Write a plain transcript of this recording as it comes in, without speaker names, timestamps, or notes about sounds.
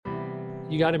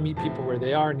you got to meet people where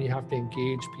they are, and you have to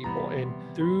engage people. And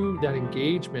through that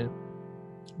engagement,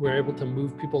 we're able to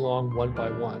move people along one by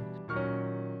one.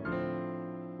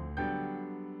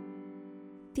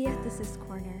 The Ethicist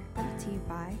Corner, brought to you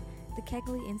by the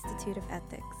Kegley Institute of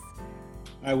Ethics.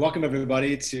 All right, welcome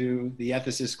everybody to the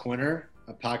Ethicist Corner,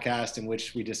 a podcast in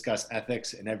which we discuss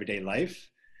ethics in everyday life.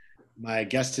 My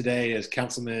guest today is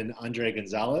Councilman Andrae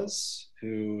Gonzales,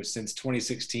 who since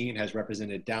 2016 has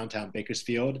represented downtown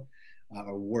Bakersfield,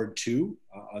 or Ward 2,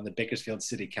 on the Bakersfield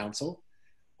City Council.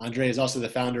 Andrae is also the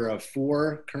founder of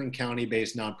 4 Kern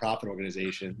County-based nonprofit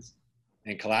organizations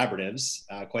and collaboratives,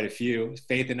 quite a few: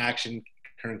 Faith in Action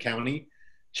Kern County,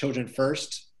 Children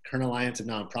First, Kern Alliance of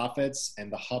Nonprofits,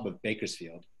 and the Hub of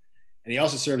Bakersfield. And he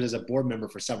also serves as a board member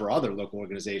for several other local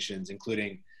organizations,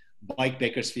 including Bike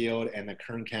Bakersfield and the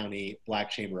Kern County Black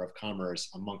Chamber of Commerce,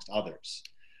 amongst others.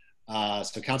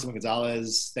 So Councilman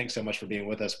Gonzales, thanks so much for being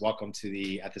with us. Welcome to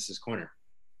the Ethicist Corner.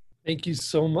 Thank you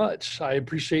so much. I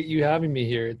appreciate you having me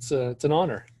here. It's an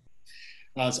honor.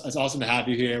 It's awesome to have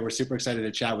you here. We're super excited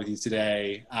to chat with you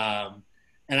today.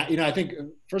 And I think,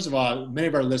 first of all, many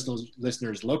of our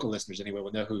listeners, local listeners anyway,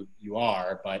 will know who you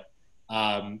are. But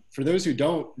for those who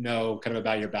don't know kind of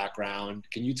about your background,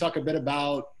 can you talk a bit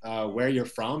about where you're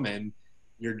from and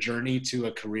your journey to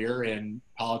a career in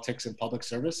politics and public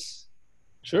service?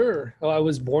 Sure. Well, I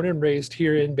was born and raised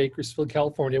here in Bakersfield,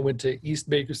 California. Went to East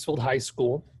Bakersfield High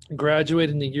School,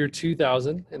 graduated in the year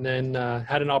 2000, and then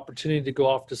had an opportunity to go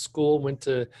off to school. Went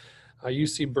to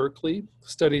UC Berkeley,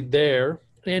 studied there,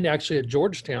 and actually at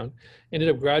Georgetown. Ended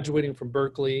up graduating from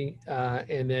Berkeley,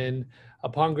 and then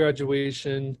upon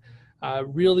graduation,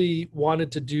 really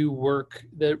wanted to do work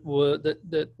that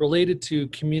related to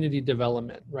community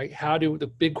development. Right?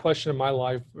 The big question of my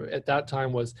life at that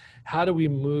time was, how do we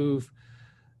move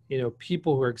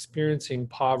people who are experiencing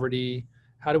poverty?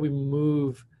 How do we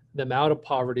move them out of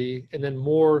poverty? And then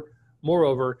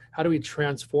moreover, how do we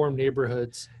transform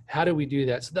neighborhoods? How do we do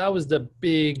that? So that was the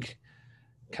big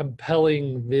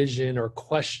compelling vision or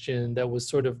question that was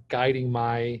sort of guiding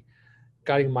my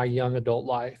young adult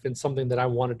life, and something that I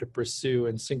wanted to pursue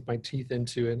and sink my teeth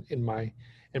into in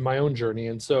my own journey.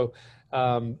 And so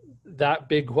that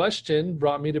big question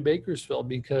brought me to Bakersfield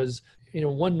because,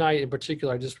 one night in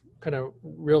particular, I just kind of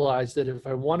realized that if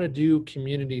I want to do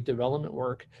community development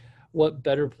work, what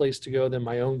better place to go than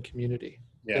my own community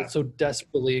that so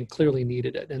desperately and clearly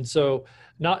needed it. And so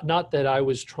not that I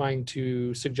was trying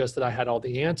to suggest that I had all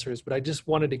the answers, but I just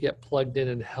wanted to get plugged in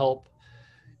and help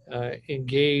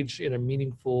engage in a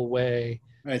meaningful way.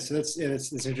 Right. So that's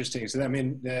interesting. So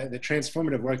the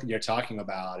transformative work that you're talking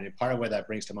about, and part of what that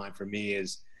brings to mind for me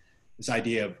is this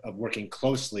idea of working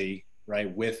closely,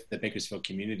 right, with the Bakersfield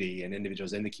community and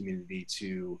individuals in the community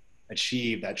to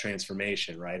achieve that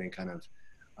transformation, right, and kind of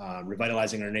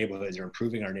revitalizing our neighborhoods or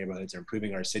improving our neighborhoods or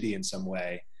improving our city in some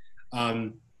way.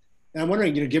 And I'm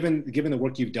wondering, given the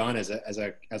work you've done as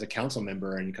a council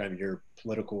member and kind of your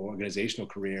political organizational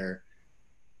career,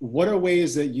 what are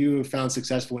ways that you have found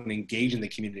successful in engaging the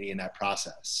community in that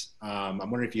process? I'm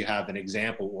wondering if you have an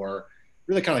example or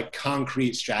really kind of like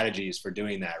concrete strategies for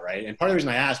doing that, right? And part of the reason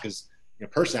I ask is,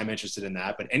 personally, I'm interested in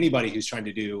that, but anybody who's trying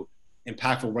to do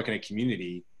impactful work in a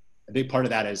community, a big part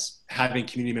of that is having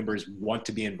community members want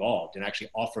to be involved and actually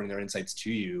offering their insights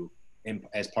to you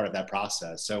as part of that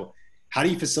process. So how do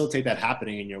you facilitate that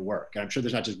happening in your work? And I'm sure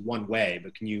there's not just one way,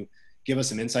 but can you give us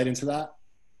some insight into that?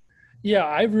 Yeah,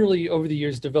 I've really, over the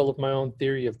years, developed my own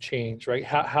theory of change, right?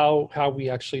 How we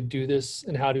actually do this,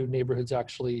 and how do neighborhoods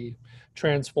actually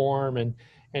transform, and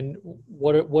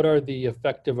what are the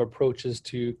effective approaches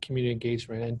to community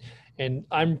engagement? And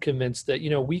I'm convinced that,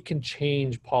 we can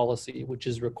change policy, which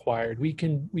is required. We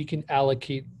can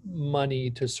allocate money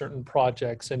to certain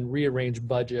projects and rearrange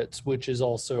budgets, which is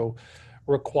also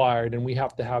required. And we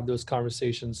have to have those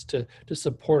conversations to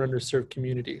support underserved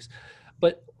communities.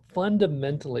 But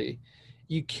fundamentally,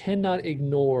 you cannot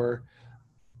ignore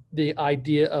the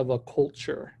idea of a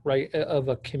culture, right? Of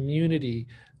a community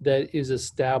that is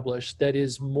established, that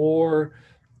is more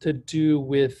to do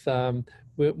with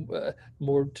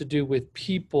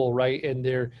people, right?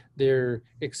 And their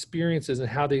experiences and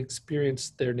how they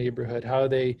experience their neighborhood, how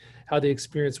they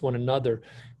experience one another.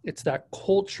 It's that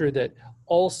culture that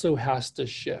also has to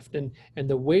shift. And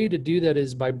the way to do that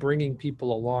is by bringing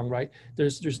people along, right?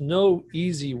 There's no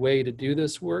easy way to do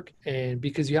this work, and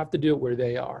because you have to do it where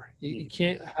they are. You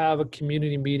can't have a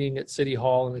community meeting at City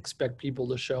Hall and expect people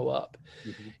to show up.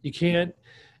 Mm-hmm. You can't,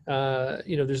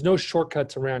 there's no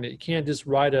shortcuts around it. You can't just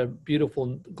write a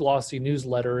beautiful glossy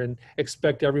newsletter and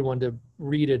expect everyone to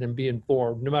read it and be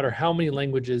informed, no matter how many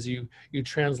languages you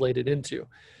translate it into.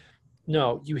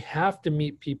 No, you have to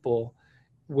meet people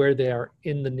where they are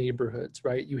in the neighborhoods,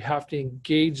 right? You have to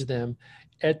engage them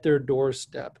at their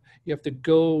doorstep. You have to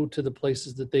go to the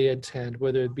places that they attend,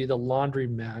 whether it be the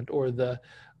laundromat or the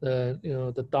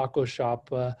taco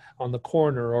shop on the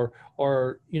corner,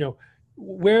 or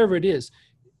wherever it is.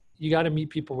 You got to meet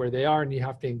people where they are, and you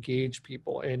have to engage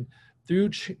people. And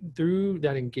through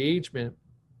that engagement,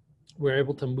 we're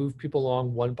able to move people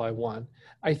along one by one.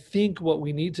 I think what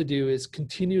we need to do is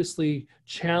continuously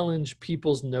challenge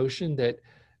people's notion that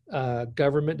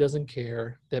government doesn't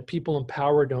care, that people in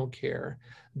power don't care,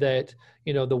 that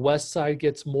the West Side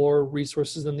gets more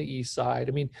resources than the East Side.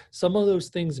 I mean, some of those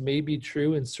things may be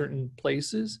true in certain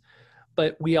places,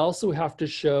 but we also have to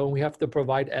show, we have to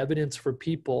provide evidence for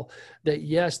people that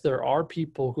yes, there are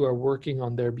people who are working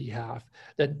on their behalf,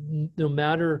 that no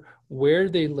matter where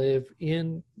they live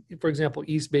in, for example,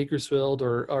 East Bakersfield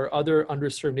or other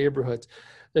underserved neighborhoods,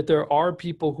 that there are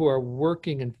people who are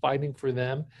working and fighting for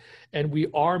them, and we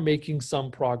are making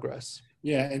some progress.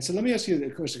 Yeah, and so let me ask you a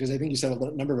question, because I think you said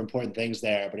a number of important things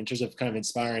there, but in terms of kind of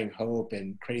inspiring hope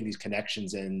and creating these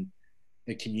connections in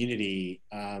the community,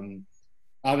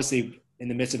 obviously in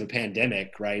the midst of a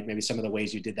pandemic, right? Maybe some of the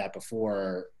ways you did that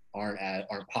before aren't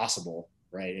possible,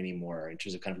 right, anymore, in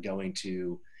terms of kind of going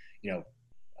to,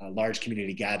 large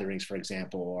community gatherings, for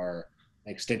example, or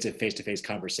extensive face-to-face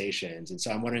conversations. And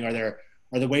so I'm wondering, are there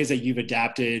ways that you've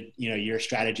adapted, your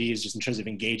strategies just in terms of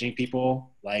engaging people,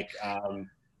 like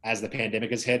as the pandemic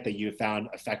has hit, that you have found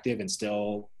effective and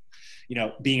still,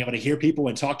 being able to hear people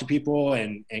and talk to people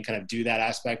and kind of do that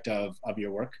aspect of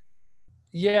your work?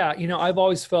 Yeah, I've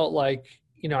always felt like,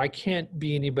 I can't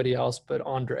be anybody else but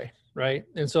Andrae, right?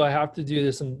 And so I have to do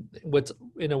this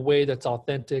in a way that's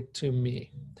authentic to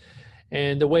me.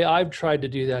 And the way I've tried to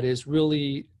do that is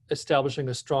really establishing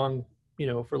a strong,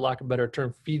 for lack of a better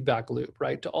term, feedback loop,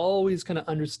 right? To always kind of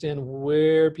understand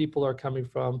where people are coming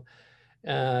from,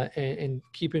 and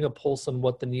keeping a pulse on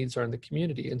what the needs are in the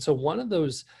community. And so one of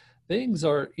those things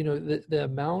are, the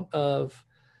amount of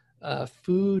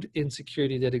food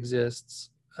insecurity that exists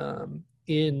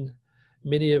in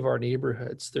many of our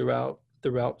neighborhoods throughout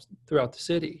the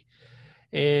city.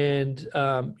 And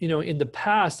in the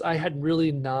past, I had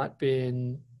really not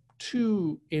been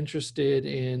too interested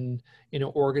in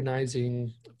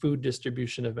organizing food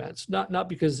distribution events. Not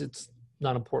because it's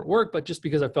not important work, but just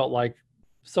because I felt like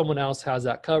someone else has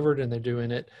that covered and they're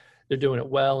doing it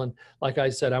well. And like I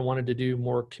said, I wanted to do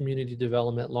more community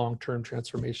development, long-term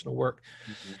transformational work.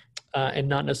 Mm-hmm. And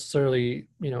not necessarily,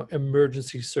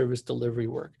 emergency service delivery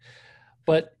work.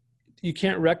 But you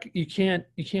can't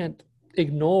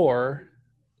ignore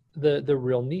the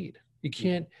real need. You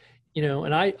can't,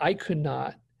 and I could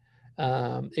not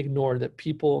ignore that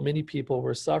many people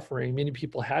were suffering. Many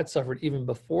people had suffered even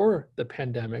before the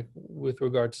pandemic with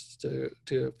regards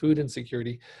to food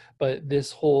insecurity. But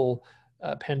this whole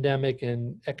pandemic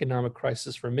and economic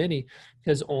crisis for many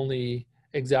has only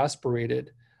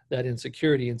exacerbated that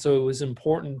insecurity. And so it was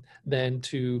important then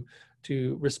to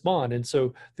respond. And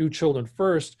so through Children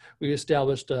First, we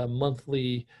established a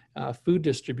monthly food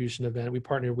distribution event. We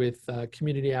partnered with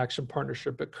Community Action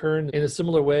Partnership at Kern. In a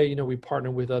similar way, we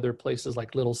partner with other places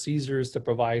like Little Caesars to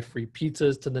provide free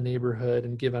pizzas to the neighborhood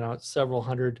and giving out several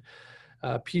hundred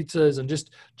pizzas, and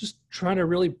just trying to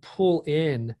really pull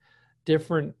in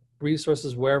different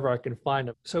resources wherever I can find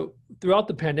them. So throughout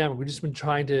the pandemic, we've just been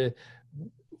trying to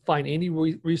find any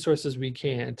resources we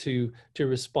can to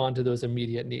respond to those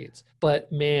immediate needs.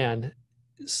 But man,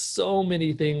 so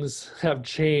many things have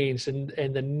changed,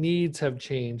 and the needs have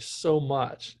changed so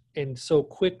much and so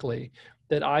quickly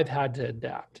that I've had to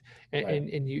adapt. And,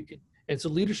 right. and so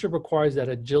leadership requires that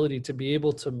agility to be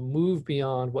able to move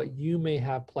beyond what you may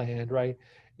have planned, right?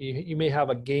 You may have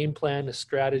a game plan, a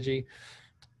strategy,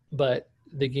 but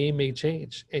the game may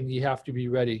change, and you have to be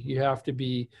ready. You have to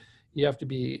be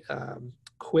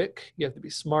quick, you have to be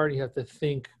smart, you have to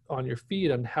think on your feet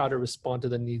on how to respond to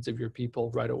the needs of your people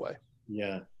right away.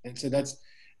 Yeah, and so that's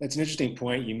an interesting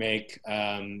point you make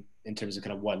in terms of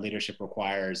kind of what leadership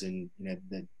requires in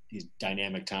these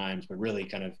dynamic times, but really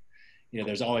kind of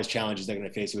there's always challenges they're going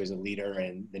to face you as a leader,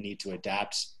 and the need to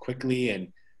adapt quickly,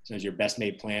 and sometimes your best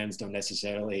made plans don't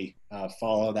necessarily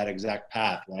follow that exact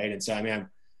path, right? And so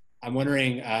I'm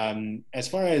wondering, as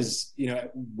far as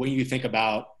when you think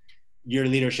about your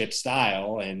leadership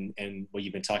style and what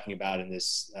you've been talking about in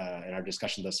this in our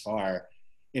discussion thus far,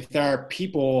 if there are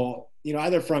people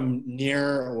either from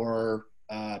near or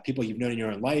people you've known in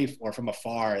your own life or from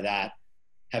afar that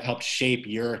have helped shape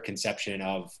your conception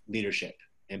of leadership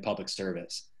in public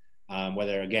service,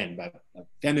 whether again by a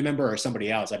family member or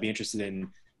somebody else, I'd be interested in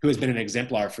who has been an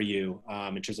exemplar for you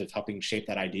in terms of helping shape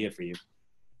that idea for you.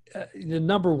 the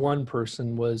number one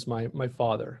person was my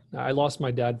father. I lost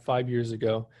my dad 5 years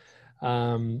ago.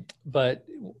 But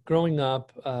growing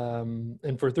up,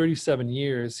 and for 37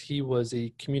 years, he was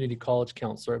a community college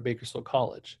counselor at Bakersfield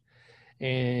College.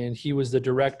 And he was the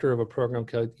director of a program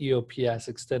called EOPS,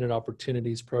 Extended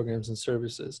Opportunities Programs and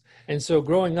Services. And so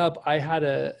growing up, I had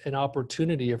an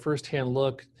opportunity, a firsthand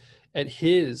look at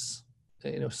his,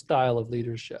 style of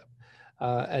leadership,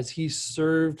 as he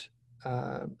served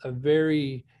a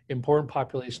very important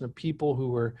population of people who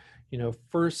were,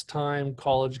 first-time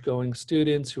college-going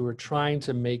students who were trying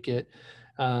to make it,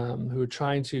 who were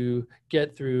trying to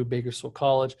get through Bakersfield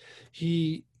College.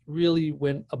 He really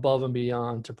went above and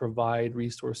beyond to provide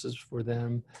resources for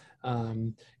them.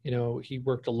 He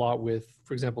worked a lot with,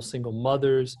 for example, single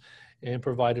mothers, and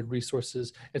provided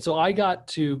resources. And so I got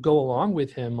to go along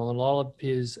with him on a lot of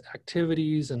his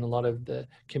activities and a lot of the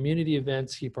community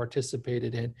events he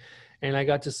participated in. And I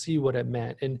got to see what it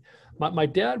meant. And my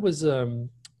dad was a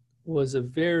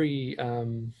very,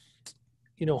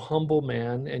 humble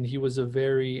man. And he was a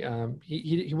very,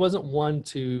 he wasn't one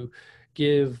to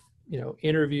give,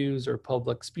 interviews or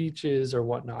public speeches or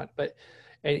whatnot,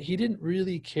 and he didn't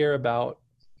really care about,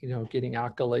 getting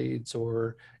accolades,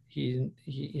 or he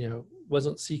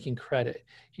wasn't seeking credit.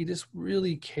 He just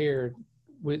really cared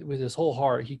with his whole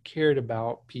heart. He cared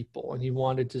about people, and he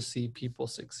wanted to see people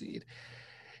succeed.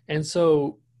 And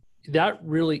so that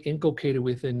really inculcated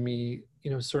within me,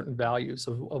 certain values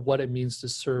of what it means to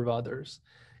serve others.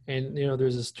 And,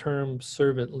 there's this term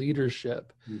servant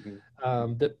leadership,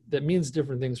 that means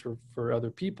different things for other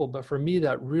people. But for me,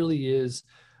 that really is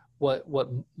what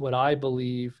I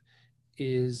believe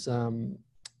is,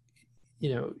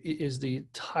 is the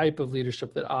type of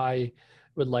leadership that I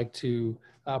would like to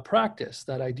practice.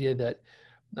 That idea that,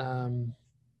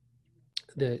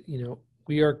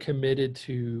 we are committed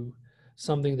to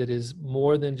something that is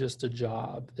more than just a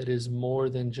job, that is more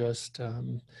than just,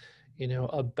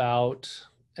 about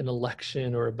an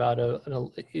election, or about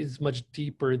is much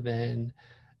deeper than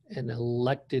an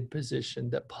elected position.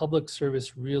 That public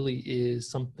service really is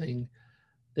something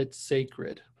that's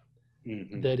sacred,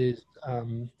 that is,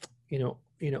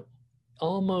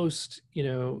 almost,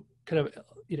 kind of,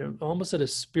 almost at a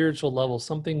spiritual level,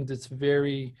 something that's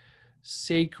very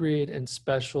sacred and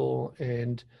special,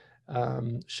 and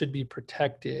should be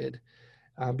protected,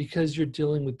 because you're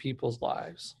dealing with people's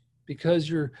lives, because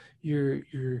you're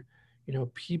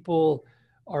people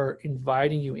are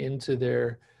inviting you into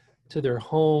their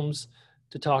homes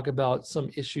to talk about some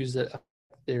issues that affect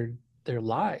their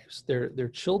lives, their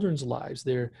children's lives,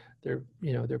 their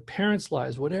parents'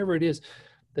 lives, whatever it is.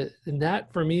 That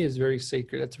for me is very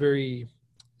sacred.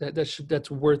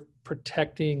 That's worth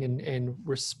protecting and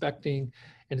respecting,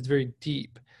 and it's very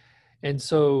deep. And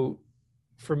so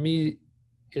for me,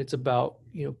 it's about,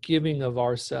 giving of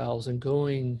ourselves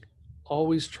and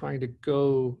always trying to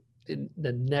go in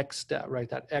the next step, right?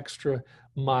 That extra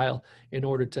mile in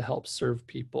order to help serve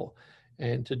people,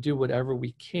 and to do whatever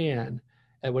we can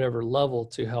at whatever level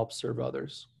to help serve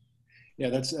others. Yeah,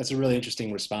 that's a really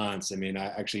interesting response. I mean, I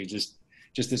actually just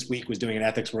this week was doing an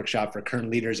ethics workshop for Current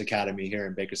Leaders Academy here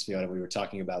in Bakersfield, and we were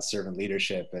talking about servant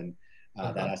leadership, and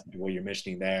that aspect of what you're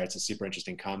mentioning there. It's a super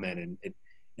interesting comment, and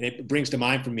it brings to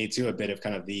mind for me too a bit of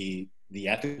kind of the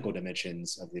ethical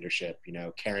dimensions of leadership.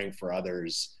 Caring for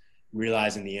others,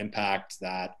 realizing the impact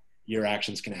that your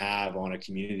actions can have on a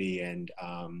community, and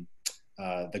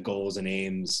the goals and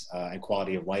aims and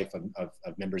quality of life of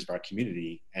members of our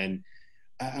community. And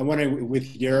I wonder,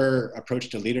 with your approach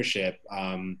to leadership,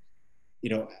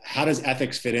 how does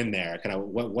ethics fit in there? Kind of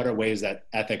what are ways that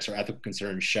ethics or ethical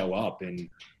concerns show up in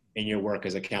your work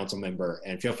as a council member?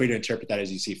 And feel free to interpret that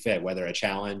as you see fit, whether a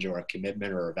challenge or a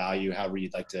commitment or a value, however you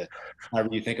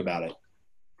think about it.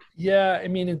 Yeah, I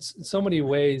mean, it's in so many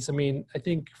ways. I mean, I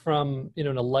think from,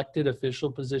 an elected official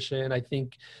position, I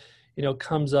think,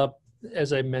 comes up,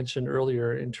 as I mentioned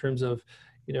earlier, in terms of,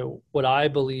 what I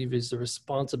believe is the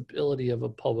responsibility of a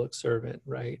public servant,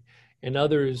 right? And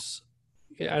others,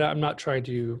 and I'm not trying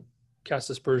to cast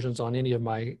aspersions on any of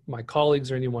my colleagues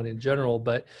or anyone in general,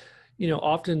 but,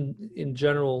 often in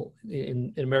general,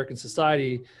 in American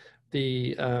society,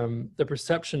 the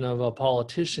perception of a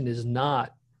politician is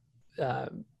not,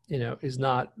 is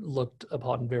not looked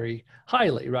upon very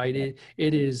highly, right?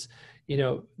 It is,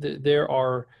 there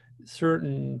are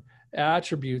certain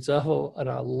attributes of an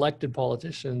elected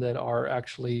politician that are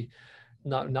actually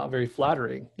not very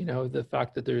flattering. The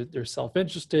fact that they're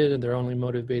self-interested, and they're only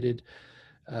motivated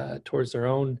towards their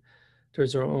own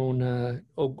goals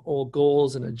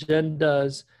and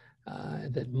agendas,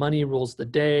 that money rules the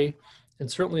day, and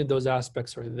certainly those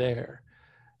aspects are there.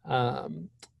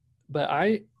 But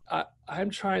I'm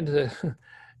trying to,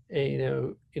 in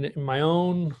my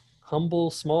own humble,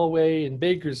 small way in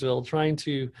Bakersfield, trying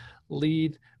to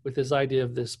lead with this idea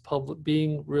of this public,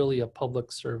 being really a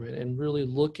public servant and really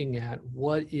looking at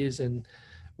what is in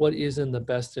the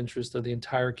best interest of the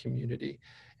entire community.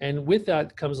 And with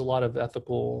that comes a lot of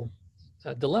ethical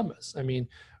dilemmas. I mean,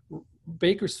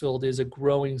 Bakersfield is a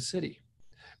growing city.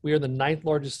 We are the ninth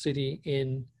largest city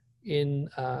in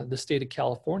the state of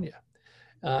California.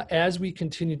 As we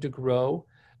continue to grow,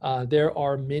 there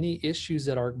are many issues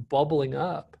that are bubbling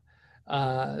up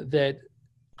that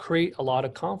create a lot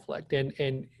of conflict.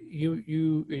 And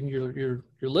you and your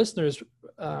listeners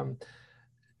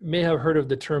may have heard of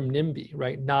the term NIMBY,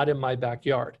 right? Not in my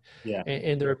backyard. Yeah.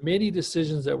 And there are many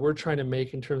decisions that we're trying to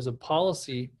make in terms of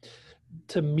policy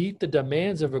to meet the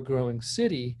demands of a growing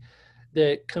city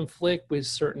that conflict with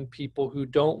certain people who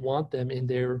don't want them in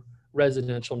their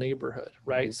residential neighborhood,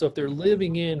 right? So if they're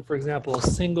living in, for example, a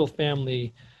single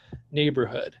family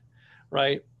neighborhood,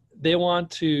 right?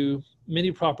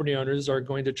 Many property owners are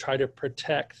going to try to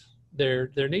protect their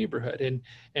neighborhood.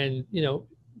 And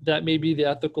that may be the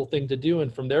ethical thing to do.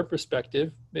 And from their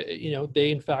perspective,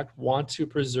 they in fact want to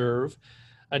preserve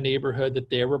a neighborhood that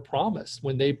they were promised.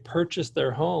 When they purchased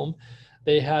their home,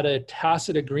 they had a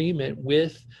tacit agreement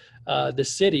with the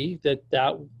city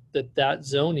that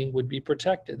zoning would be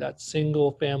protected, that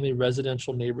single family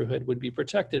residential neighborhood would be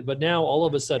protected. But now all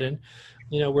of a sudden,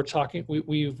 we're talking,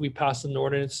 we passed an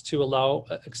ordinance to allow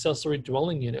accessory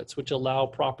dwelling units, which allow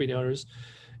property owners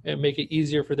and make it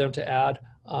easier for them to add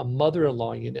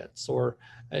mother-in-law units or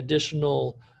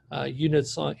additional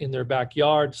units in their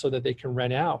backyard so that they can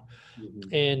rent out.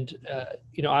 Mm-hmm.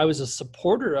 And, I was a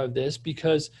supporter of this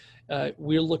because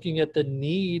we're looking at the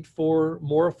need for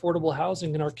more affordable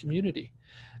housing in our community.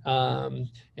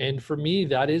 And for me,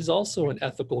 that is also an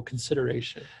ethical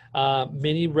consideration.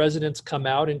 Many residents come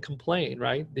out and complain,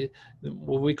 right?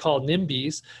 What we call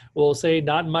NIMBYs will say,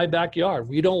 not in my backyard.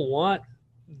 We don't want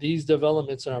these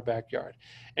developments in our backyard.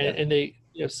 And they,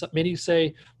 many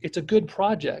say it's a good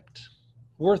project,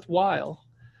 worthwhile,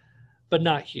 but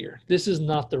not here. This is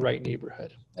not the right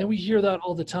neighborhood. And we hear that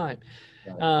all the time.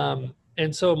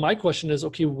 And so my question is,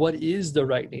 okay, what is the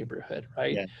right neighborhood,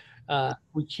 right? Yeah.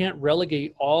 We can't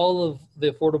relegate all of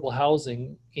the affordable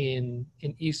housing in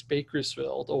East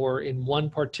Bakersfield or in one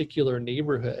particular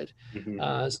neighborhood.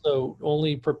 Mm-hmm. So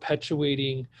only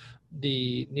perpetuating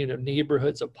the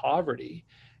neighborhoods of poverty.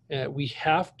 We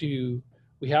have to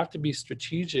be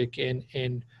strategic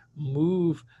and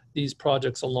move these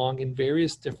projects along in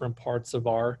various different parts of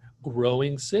our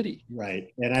growing city.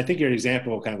 Right. And I think your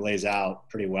example kind of lays out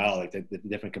pretty well, like the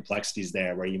different complexities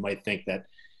there, where you might think that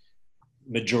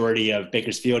majority of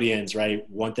Bakersfieldians, right,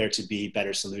 want there to be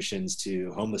better solutions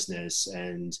to homelessness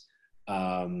and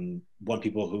want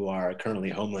people who are currently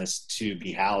homeless to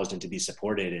be housed and to be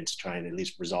supported and to try and at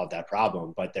least resolve that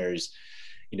problem. But there's,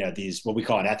 these, what we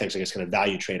call in ethics, I guess, kind of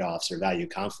value trade-offs or value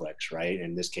conflicts, right?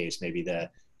 In this case, maybe the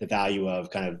value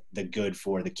of kind of the good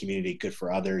for the community, good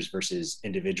for others versus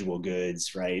individual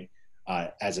goods, right?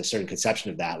 As a certain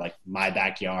conception of that, like my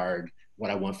backyard,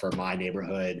 what I want for my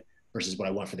neighborhood versus what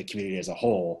I want for the community as a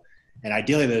whole. And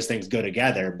ideally those things go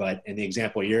together, but in the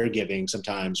example you're giving,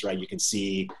 sometimes, right, you can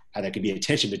see how there could be a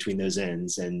tension between those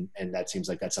ends. And that seems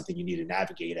like that's something you need to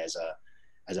navigate as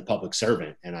a public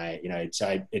servant. And it's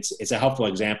a helpful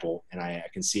example. And I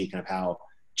can see kind of how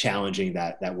challenging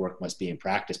that work must be in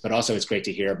practice, but also it's great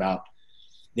to hear about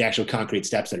the actual concrete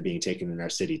steps that are being taken in our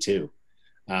city too.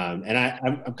 And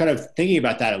I'm kind of thinking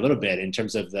about that a little bit in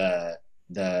terms of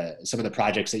some of the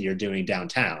projects that you're doing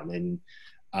downtown and,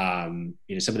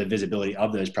 some of the visibility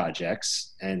of those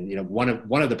projects. And, one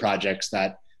of the projects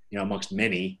that, amongst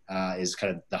many, is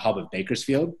kind of the hub of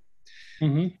Bakersfield.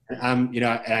 Mm-hmm.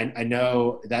 And I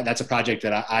know that that's a project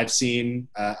that I've seen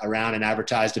around and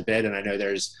advertised a bit. And I know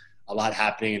there's a lot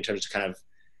happening in terms of kind of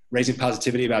raising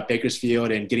positivity about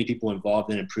Bakersfield and getting people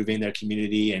involved in improving their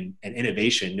community and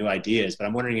innovation, new ideas. But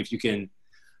I'm wondering if you can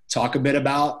talk a bit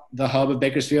about the hub of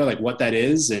Bakersfield, like what that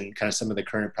is and kind of some of the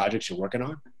current projects you're working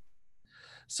on.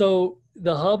 So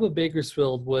the hub of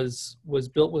Bakersfield was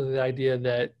built with the idea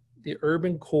that the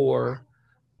urban core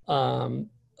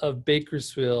of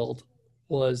Bakersfield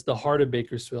was the heart of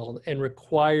Bakersfield and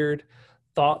required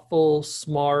thoughtful,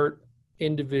 smart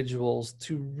individuals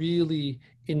to really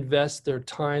invest their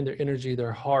time, their energy,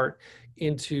 their heart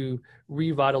into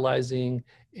revitalizing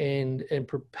and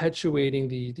perpetuating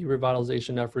the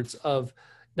revitalization efforts of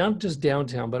not just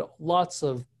downtown, but lots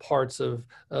of parts of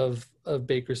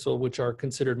Bakersfield, which are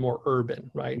considered more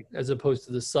urban, right, as opposed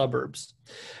to the suburbs.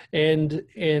 And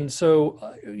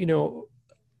so,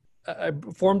 I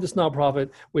formed this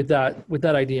nonprofit with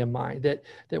that idea in mind,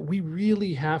 that we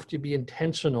really have to be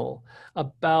intentional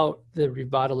about the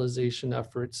revitalization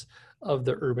efforts of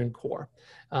the urban core.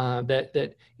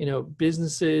 That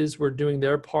businesses were doing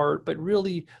their part, but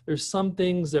really there's some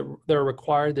things that are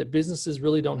required that businesses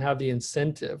really don't have the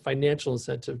incentive, financial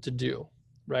incentive to do,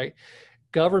 right?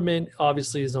 Government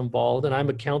obviously is involved, and I'm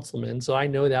a councilman, so I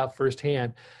know that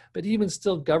firsthand. But even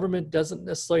still, government doesn't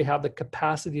necessarily have the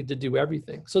capacity to do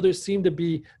everything. So there seemed to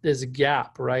be this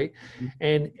gap, right?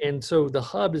 And so the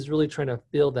hub is really trying to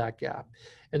fill that gap.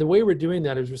 And the way we're doing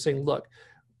that is we're saying, look,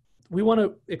 we want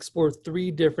to explore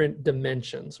 3 different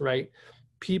dimensions, right?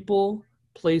 People,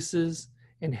 places,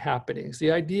 and happenings.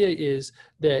 The idea is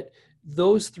that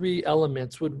those 3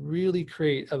 elements would really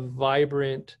create a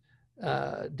vibrant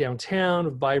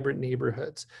downtown, vibrant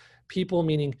neighborhoods. People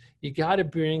meaning you got to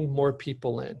bring more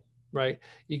people in, right?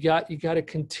 You got to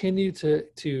continue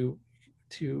to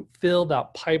fill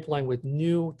that pipeline with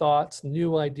new thoughts,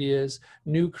 new ideas,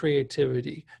 new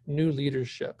creativity, new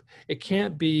leadership. It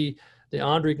can't be the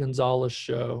Andrae Gonzales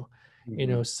show,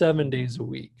 7 days a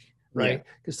week, right?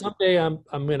 Because someday I'm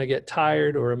going to get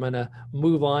tired, or I'm going to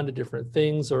move on to different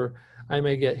things, or I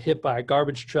may get hit by a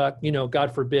garbage truck,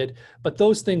 God forbid. But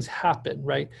those things happen,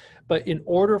 right? But in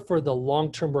order for the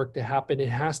long-term work to happen, it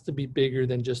has to be bigger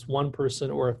than just one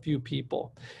person or a few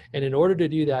people. And in order to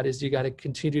do that is you got to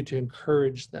continue to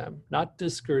encourage them, not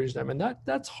discourage them. And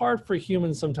that's hard for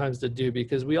humans sometimes to do,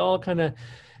 because we all kind of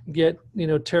get,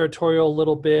 territorial a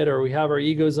little bit, or we have our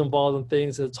egos involved in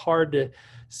things. It's hard to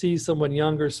see someone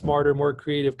younger, smarter, more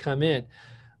creative come in.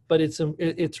 But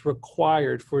it's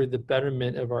required for the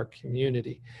betterment of our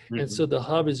community. And so the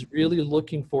hub is really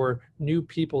looking for new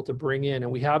people to bring in.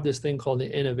 And we have this thing called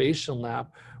the Innovation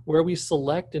Lab, where we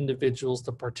select individuals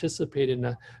to participate in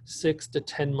a 6 to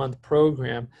 10 month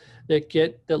program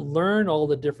that learn all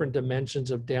the different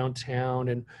dimensions of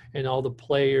downtown and all the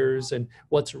players and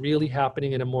what's really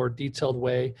happening in a more detailed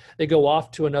way. They go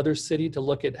off to another city to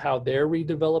look at how they're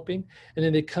redeveloping, and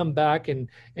then they come back and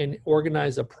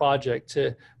organize a project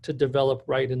to develop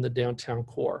right in the downtown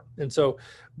core. And so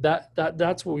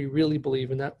that's what we really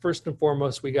believe in. That first and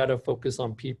foremost, we got to focus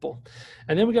on people,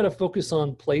 and then we got to focus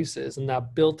on places and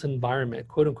that built environment,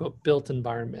 quote unquote built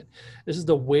environment. This is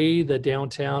the way the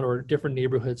downtown or different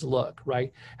neighborhoods look,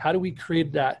 right? How do we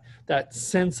create that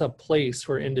sense of place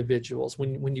for individuals?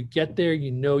 When you get there,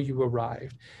 you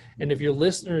arrived. And if your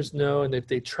listeners know, and if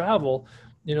they travel,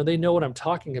 they know what I'm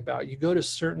talking about. You go to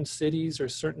certain cities or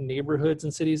certain neighborhoods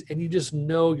and cities, and you just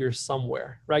know you're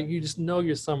somewhere, right? You just know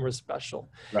you're somewhere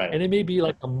special. Right. And it may be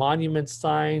like a monument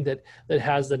sign that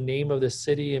has the name of the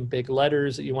city in big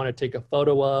letters that you want to take a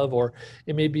photo of, or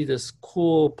it may be this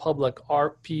cool public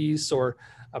art piece or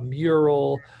a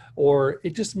mural, or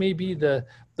it just may be the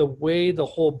way the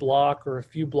whole block or a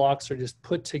few blocks are just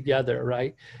put together,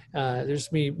 right?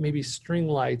 There's maybe string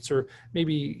lights, or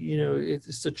maybe,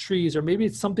 it's the trees, or maybe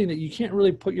it's something that you can't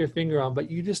really put your finger on,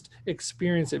 but you just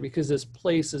experience it because this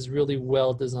place is really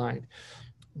well designed.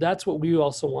 That's what we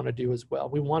also want to do as well.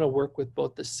 We want to work with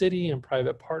both the city and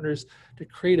private partners to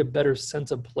create a better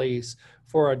sense of place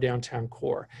for our downtown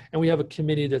core. And we have a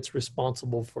committee that's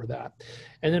responsible for that.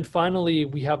 And then finally,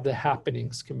 we have the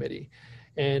Happenings Committee.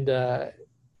 And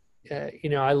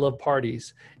I love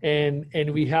parties, and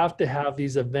we have to have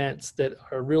these events that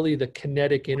are really the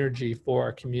kinetic energy for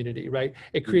our community, right?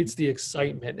 It creates the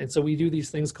excitement. And so we do these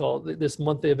things called this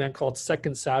monthly event called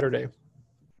Second Saturday,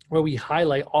 where we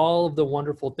highlight all of the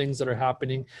wonderful things that are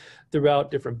happening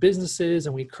throughout different businesses,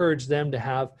 and we encourage them to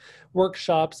have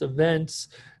workshops, events,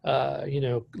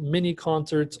 mini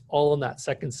concerts, all on that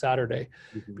second Saturday.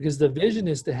 Because the vision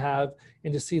is to have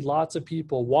and to see lots of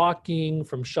people walking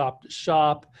from shop to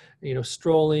shop,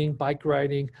 strolling, bike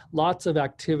riding, lots of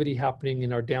activity happening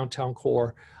in our downtown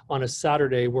core on a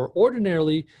Saturday, where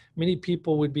ordinarily many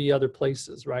people would be other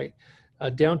places, right?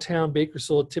 Downtown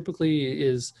Bakersfield typically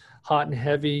is hot and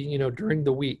heavy, during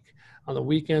the week. On the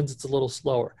weekends, it's a little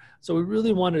slower. So we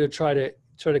really wanted to try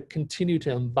to continue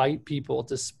to invite people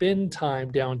to spend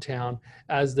time downtown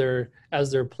as their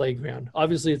playground.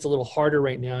 Obviously, it's a little harder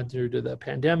right now due to the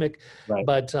pandemic, right.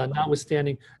 But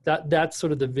notwithstanding, that's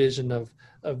sort of the vision of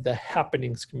the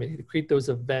Happenings Committee, to create those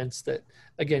events that,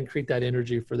 again, create that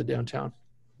energy for the downtown.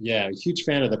 Yeah, a huge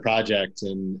fan of the project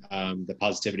and the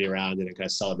positivity around it, and kind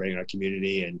of celebrating our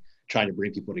community and trying to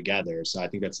bring people together. So I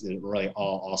think that's really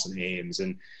all awesome aims.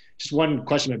 And just one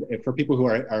question for people who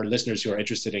are listeners who are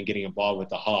interested in getting involved with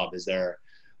the hub, is there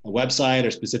a website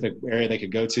or specific area they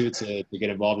could go to get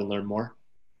involved and learn more?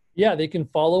 Yeah, they can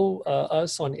follow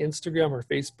us on Instagram or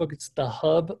Facebook. It's the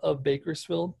Hub of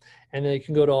Bakersfield. And they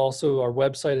can go to also our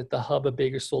website at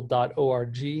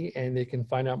thehubofbakersfield.org, and they can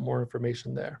find out more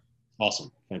information there.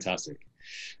 Awesome. Fantastic.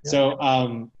 Yep. So,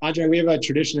 Andrae, we have a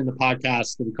tradition in the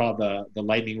podcast that we call the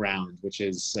lightning round, which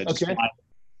is just Okay.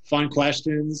 fun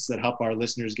questions that help our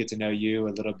listeners get to know you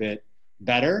a little bit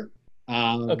better.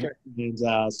 Okay. And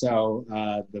so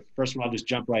the first one, I'll just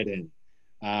jump right in.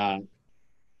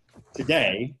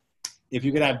 Today, if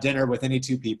you could have dinner with any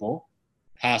two people,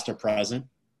 past or present,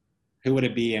 who would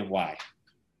it be and why?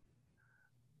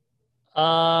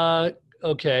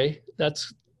 Okay.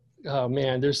 Oh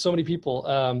man, there's so many people.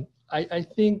 I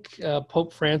think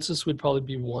Pope Francis would probably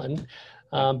be one,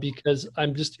 because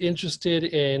I'm just interested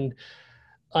in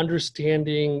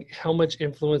understanding how much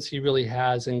influence he really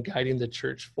has in guiding the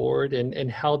church forward,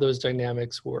 and how those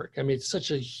dynamics work. I mean, it's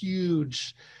such a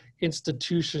huge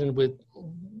institution with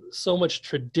so much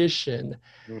tradition,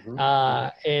 Mm-hmm.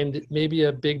 and maybe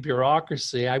a big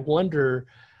bureaucracy. I wonder,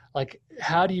 like,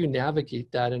 how do you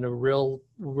navigate that in a real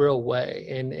way,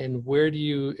 and where do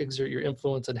you exert your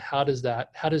influence, and how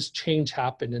does change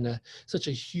happen in such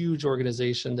a huge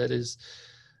organization that is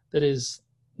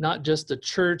not just a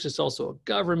church, it's also a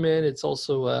government, it's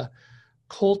also a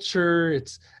culture.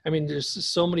 I mean, there's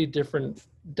so many different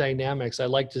dynamics. I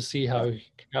like to see how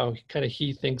kind of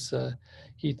he thinks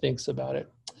about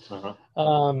it. Uh-huh.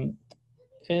 Um,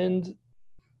 and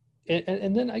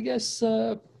then I guess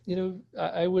I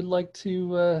would like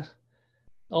to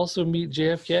also meet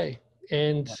JFK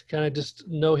and kind of just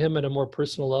know him at a more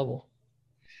personal level.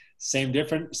 Same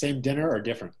dinner or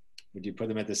different? Would you put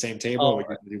them at the same table, or Oh,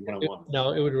 would you do one-on-one?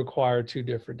 no, it would require two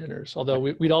different dinners. Although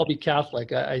we'd all be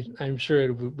Catholic, I'm sure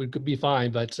it would be fine.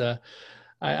 But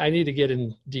I need to get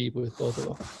in deep with both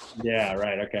of them. Yeah,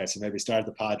 right. Okay, so maybe start at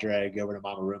the Padre, go over to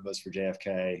Mama Roomba's for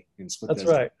JFK, and split That's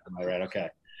those. right. Am I right? Okay.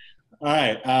 All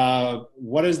right.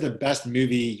 What is the best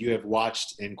movie you have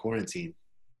watched in quarantine?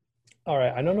 All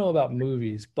right. I don't know about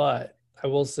movies, but I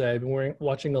will say I've been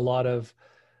watching a lot of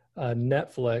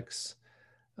Netflix.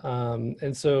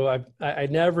 And so I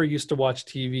never used to watch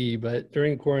TV, but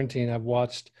during quarantine,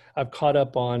 I've caught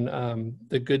up on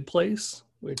The Good Place,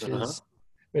 which Uh-huh. is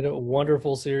been a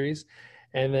wonderful series.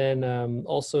 And then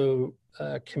also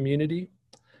Community,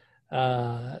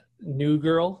 New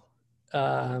Girl.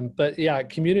 But yeah,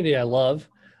 Community I love.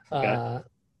 Okay. Uh,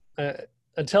 uh,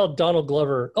 until Donald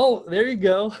Glover. Oh, there you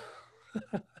go.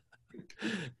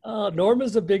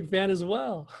 Norma's a big fan as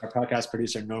well. Our podcast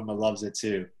producer Norma loves it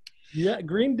too. Yeah,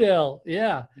 Greendale.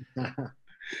 Yeah.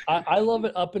 I love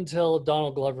it up until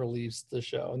Donald Glover leaves the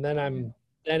show, and then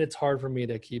it's hard for me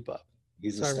to keep up.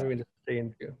 He's It's a hard for star. me to stay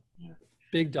into. Yeah.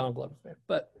 Big Donald Glover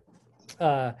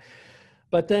fan,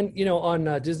 but then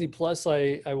on Disney Plus,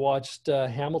 I watched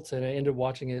Hamilton. I ended up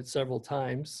watching it several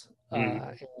times. Mm.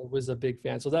 And was a big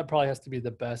fan, so that probably has to be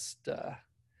the best. I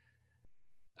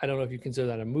don't know if you consider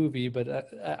that a movie, but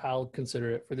I'll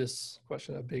consider it for this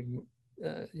question a big,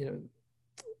 the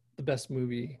best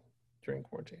movie during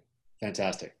quarantine.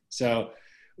 Fantastic. So,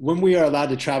 when we are allowed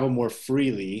to travel more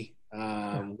freely,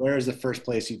 where is the first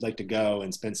place you'd like to go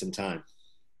and spend some time?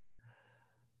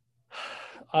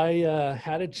 I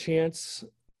had a chance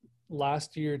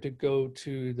last year to go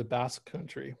to the Basque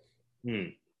Country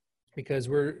because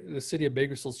the city of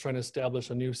Bakersfield is trying to establish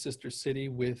a new sister city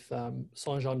with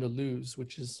Saint-Jean-de-Luz,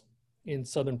 which is in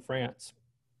southern France.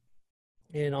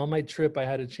 And on my trip, I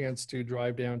had a chance to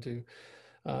drive down to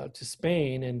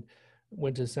Spain and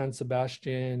went to San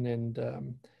Sebastian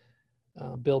and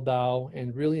Bilbao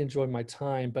and really enjoyed my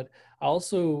time. But I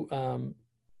also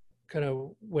kind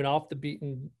of went off the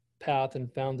beaten path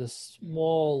and found this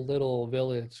small little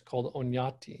village called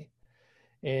Oñati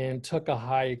and took a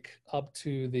hike up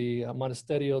to the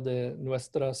Monasterio de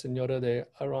Nuestra Señora de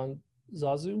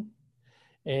Aranzazu.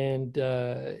 And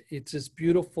it's this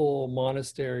beautiful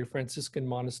monastery, Franciscan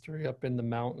monastery up in the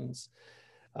mountains.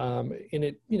 And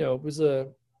it was a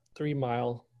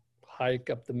 3-mile hike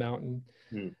up the mountain.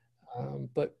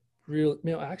 But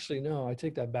actually, no, I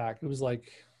take that back. It was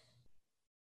like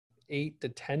 8 to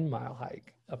 10-mile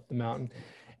hike up the mountain.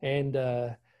 And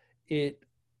it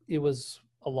was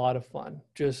a lot of fun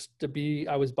just to be.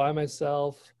 I was by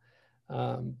myself,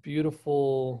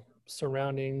 beautiful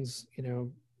surroundings,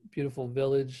 beautiful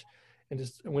village, and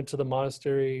just went to the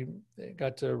monastery,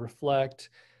 got to reflect,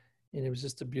 and it was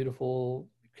just a beautiful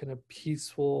kind of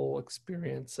peaceful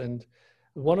experience. And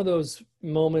one of those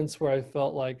moments where I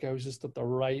felt like I was just at the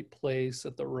right place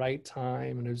at the right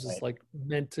time, and it was just like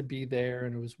meant to be there,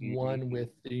 and it was one with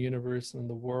the universe and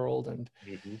the world. And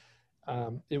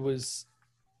it was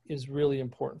is really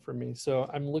important for me. So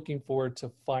I'm looking forward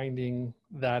to finding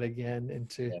that again and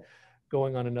to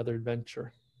going on another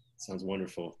adventure. Sounds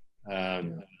wonderful. Yeah.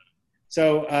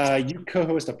 So you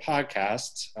co-host a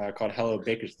podcast called Hello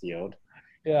Bakersfield.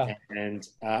 Yeah. And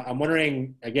I'm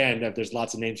wondering, again, if there's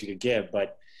lots of names you could give,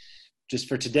 but just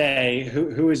for today,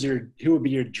 who would be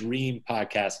your dream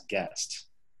podcast guest?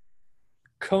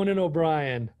 Conan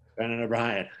O'Brien. Conan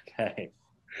O'Brien. Okay.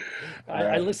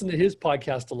 I listen to his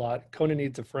podcast a lot. Conan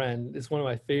Needs a Friend. It's one of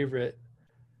my favorite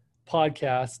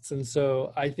podcasts. And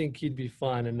so I think he'd be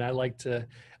fun. And I like to,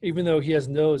 even though he has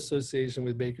no association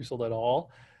with Bakersfield at all,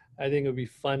 I think it would be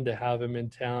fun to have him in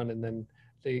town and then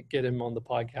they get him on the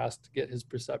podcast to get his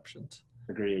perceptions.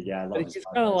 Agreed. Yeah, I love But he's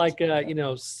kind of like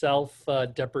a,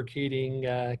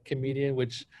 self-deprecating comedian,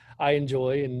 which I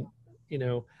enjoy. And,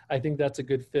 I think that's a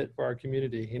good fit for our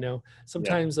community.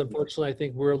 Sometimes, unfortunately, I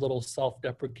think we're a little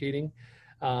self-deprecating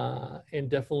and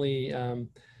definitely,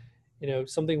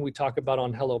 something we talk about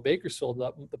on Hello Bakersfield,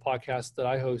 the podcast that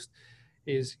I host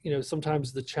is,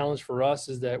 sometimes the challenge for us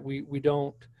is that we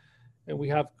don't, and we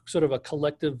have sort of a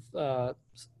collective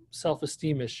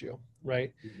self-esteem issue,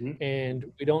 right? Mm-hmm. And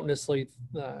we don't necessarily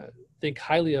think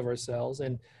highly of ourselves,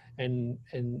 and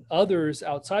others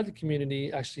outside the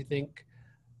community actually think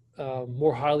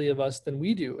more highly of us than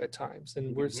we do at times,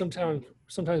 and we're sometimes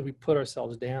we put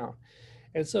ourselves down.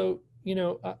 And so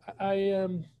I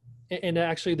and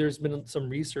actually there's been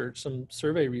some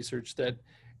survey research that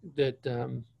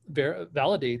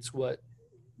validates what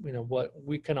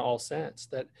we kind of all sense,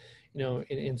 that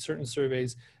in certain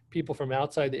surveys people from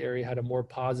outside the area had a more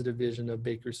positive vision of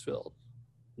Bakersfield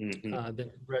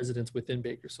than residents within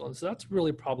Bakersfield. And so that's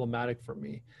really problematic for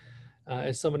me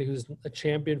as somebody who's a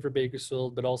champion for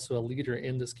Bakersfield, but also a leader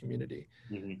in this community.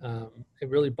 It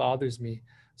really bothers me.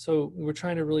 So we're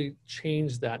trying to really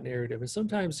change that narrative. And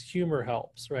sometimes humor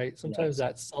helps, right? Sometimes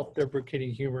that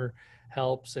self-deprecating humor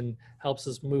helps and helps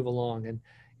us move along. And,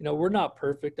 we're not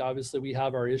perfect. Obviously, we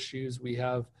have our issues. We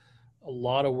have a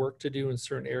lot of work to do in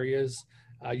certain areas.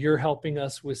 You're helping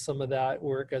us with some of that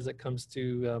work as it comes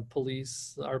to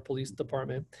our police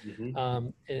department.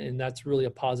 And that's really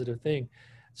a positive thing.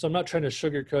 So I'm not trying to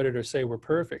sugarcoat it or say we're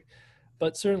perfect,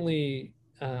 but certainly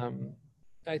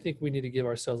I think we need to give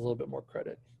ourselves a little bit more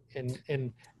credit.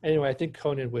 And anyway, I think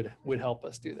Conan would help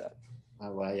us do that.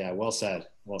 Well, yeah, well said.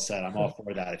 Well said. I'm all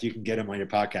for that. If you can get him on your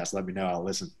podcast, let me know. I'll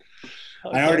listen.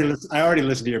 Okay. I already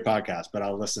listened to your podcast, but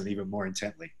I'll listen even more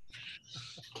intently.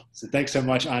 So thanks so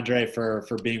much, Andrae, for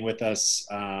being with us.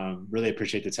 Really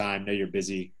appreciate the time. I know you're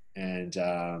busy, and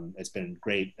it's been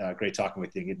great talking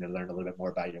with you and getting to learn a little bit more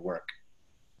about your work.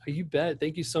 You bet.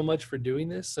 Thank you so much for doing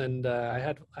this, and I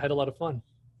had a lot of fun.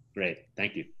 Great.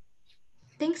 Thank you.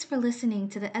 Thanks for listening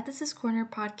to the Ethicist Corner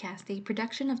podcast, a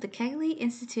production of the Kegley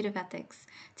Institute of Ethics.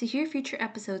 To hear future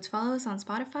episodes, follow us on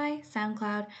Spotify,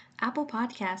 SoundCloud, Apple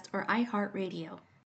Podcasts, or iHeartRadio.